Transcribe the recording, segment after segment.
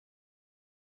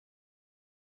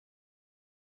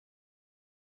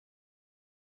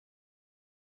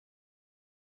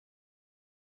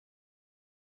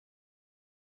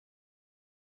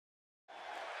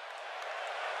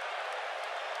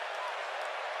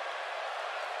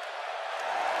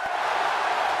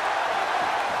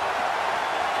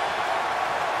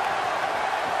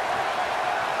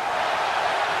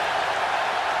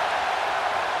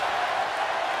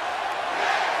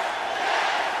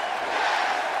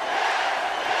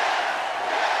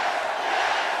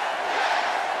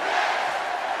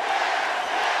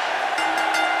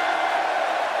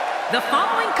The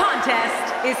following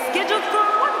contest is scheduled for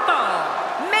one fall.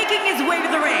 Making his way to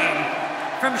the ring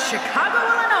from Chicago,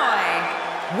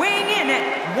 Illinois, weighing in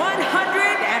at 146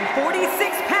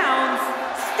 pounds,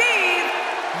 Steve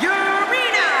Urkel.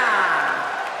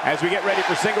 As we get ready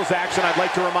for singles action, I'd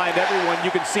like to remind everyone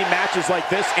you can see matches like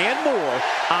this and more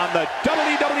on the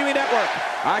WWE Network.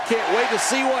 I can't wait to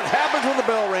see what happens when the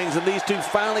bell rings and these two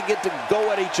finally get to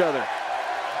go at each other.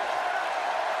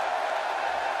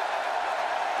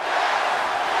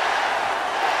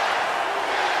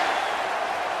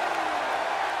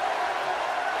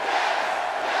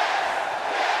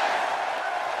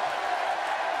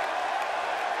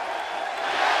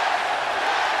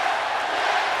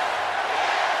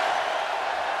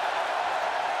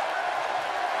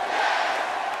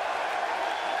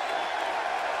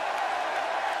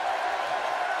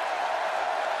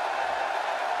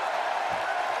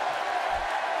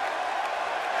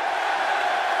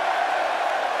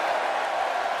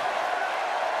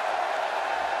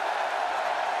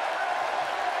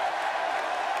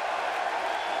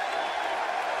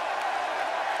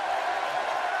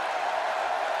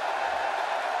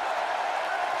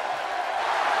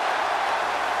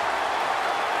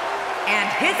 And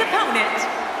his opponent,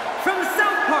 from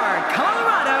South Park,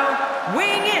 Colorado,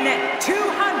 weighing in at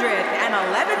 211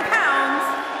 pounds,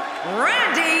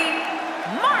 Randy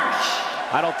Marsh.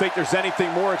 I don't think there's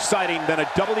anything more exciting than a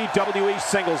WWE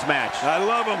singles match. I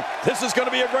love them. This is going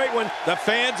to be a great one. The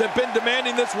fans have been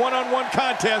demanding this one-on-one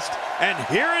contest, and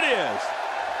here it is.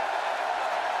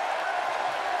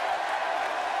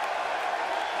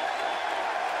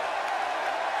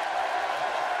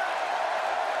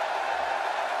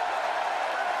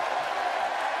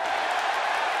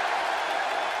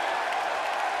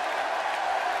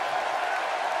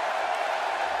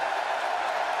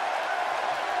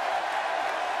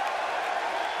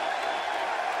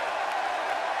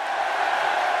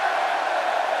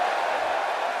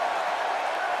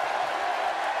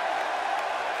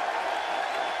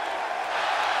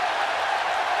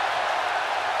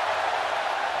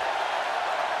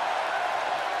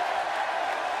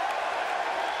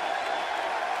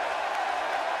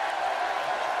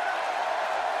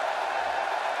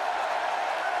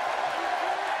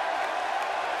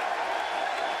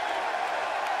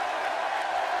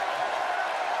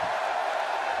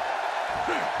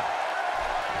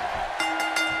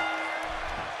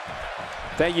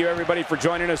 Thank you, everybody, for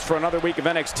joining us for another week of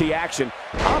NXT action.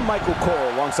 I'm Michael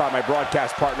Cole, alongside my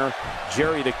broadcast partner,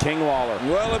 Jerry the King Lawler.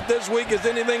 Well, if this week is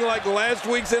anything like last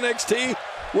week's NXT,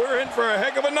 we're in for a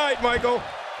heck of a night, Michael.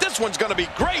 This one's going to be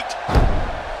great.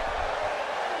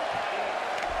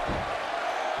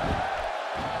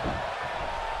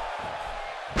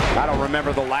 I don't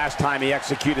remember the last time he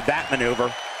executed that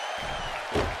maneuver.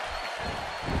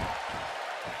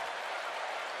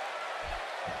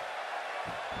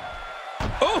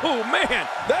 Oh, man,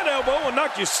 that elbow will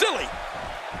knock you silly.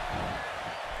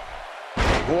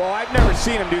 Well, I've never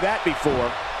seen him do that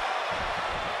before.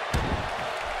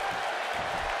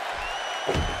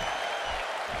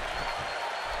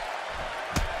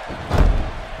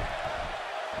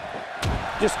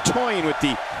 Just toying with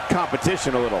the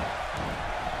competition a little.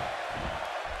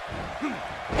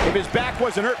 If his back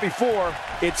wasn't hurt before,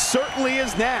 it certainly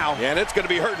is now. Yeah, and it's going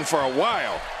to be hurting for a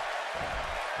while.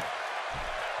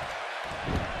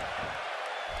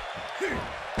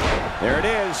 There it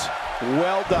is.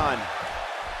 Well done.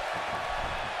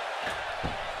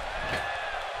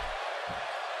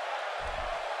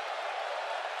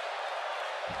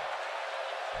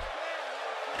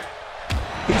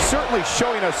 He's certainly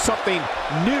showing us something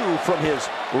new from his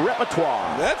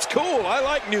repertoire. That's cool. I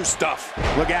like new stuff.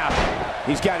 Look out.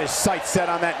 He's got his sights set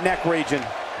on that neck region.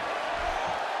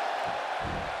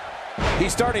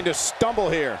 He's starting to stumble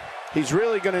here. He's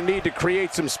really going to need to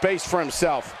create some space for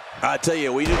himself. I tell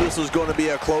you, we knew this was going to be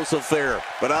a close affair,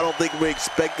 but I don't think we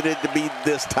expected it to be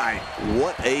this tight.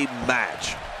 What a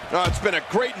match. Oh, it's been a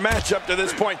great match up to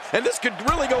this point, and this could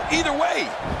really go either way.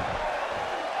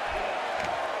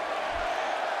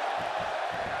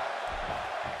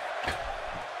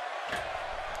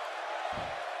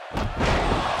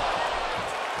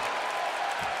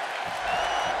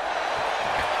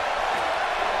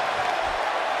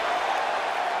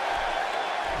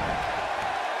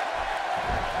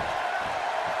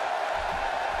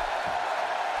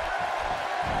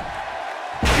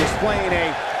 Displaying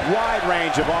a wide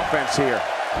range of offense here.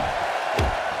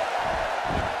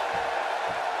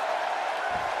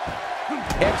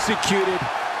 Executed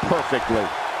perfectly.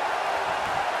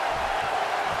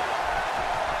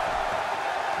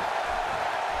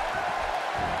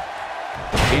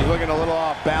 He's looking a little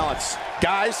off balance.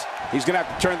 Guys, he's going to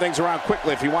have to turn things around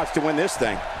quickly if he wants to win this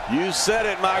thing. You said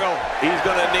it, Michael. He's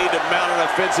going to need to mount an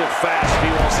offensive fast if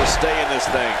he wants to stay in this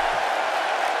thing.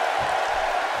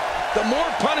 The more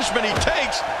punishment he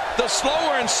takes, the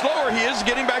slower and slower he is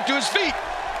getting back to his feet.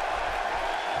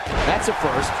 That's a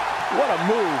first. What a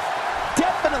move.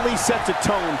 Definitely sets a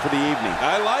tone for the evening.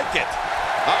 I like it.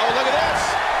 Uh-oh, look at this.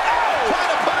 Oh!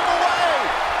 Trying to put him away.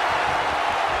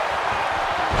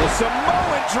 The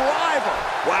Samoan driver.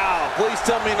 Wow, please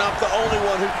tell me I'm not the only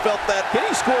one who felt that. Can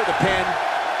he score the pin?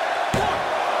 1,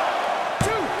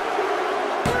 2,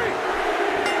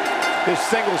 3. This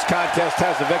singles contest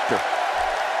has a victor.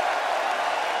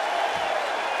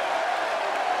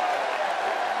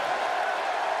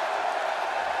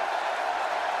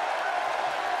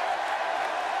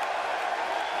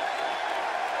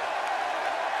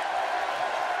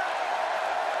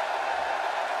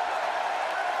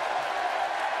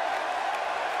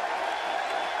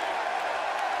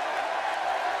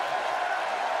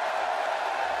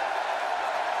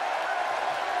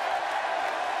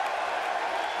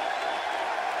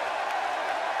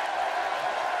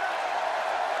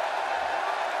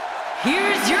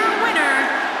 Here's your winner,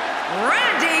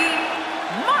 Randy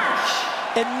Marsh.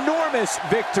 Enormous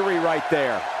victory right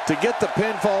there. To get the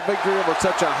pinfall victory over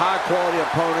such a high-quality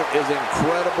opponent is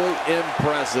incredibly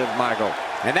impressive, Michael.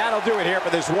 And that'll do it here for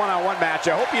this one-on-one match.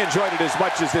 I hope you enjoyed it as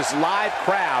much as this live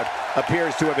crowd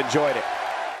appears to have enjoyed it.